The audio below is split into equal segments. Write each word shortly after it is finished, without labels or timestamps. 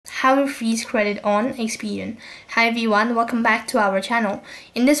how to freeze credit on Experian. Hi everyone, welcome back to our channel.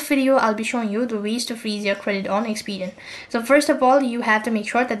 In this video, I'll be showing you the ways to freeze your credit on Experian. So first of all, you have to make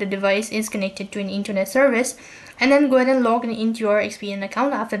sure that the device is connected to an internet service, and then go ahead and log in into your Experian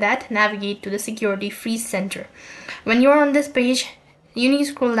account. After that, navigate to the Security Freeze Center. When you're on this page, you need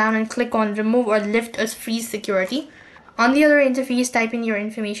to scroll down and click on Remove or Lift a Freeze Security. On the other interface, type in your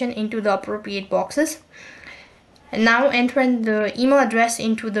information into the appropriate boxes. And now enter in the email address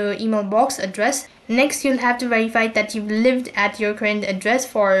into the email box address. Next, you'll have to verify that you've lived at your current address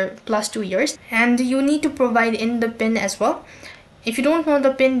for plus 2 years, and you need to provide in the PIN as well. If you don't know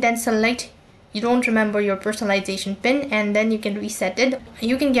the PIN, then select you don't remember your personalization PIN, and then you can reset it.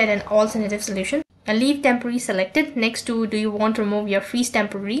 You can get an alternative solution. Leave temporary selected next to do you want to remove your freeze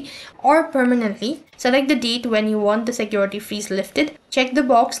temporary or permanently. Select the date when you want the security freeze lifted. Check the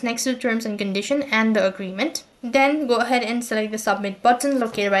box next to the terms and condition and the agreement. Then go ahead and select the submit button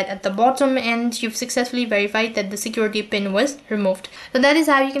located right at the bottom, and you've successfully verified that the security pin was removed. So that is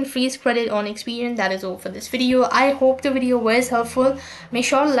how you can freeze credit on Experian. That is all for this video. I hope the video was helpful. Make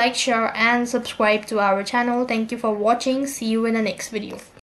sure to like, share and subscribe to our channel. Thank you for watching. See you in the next video.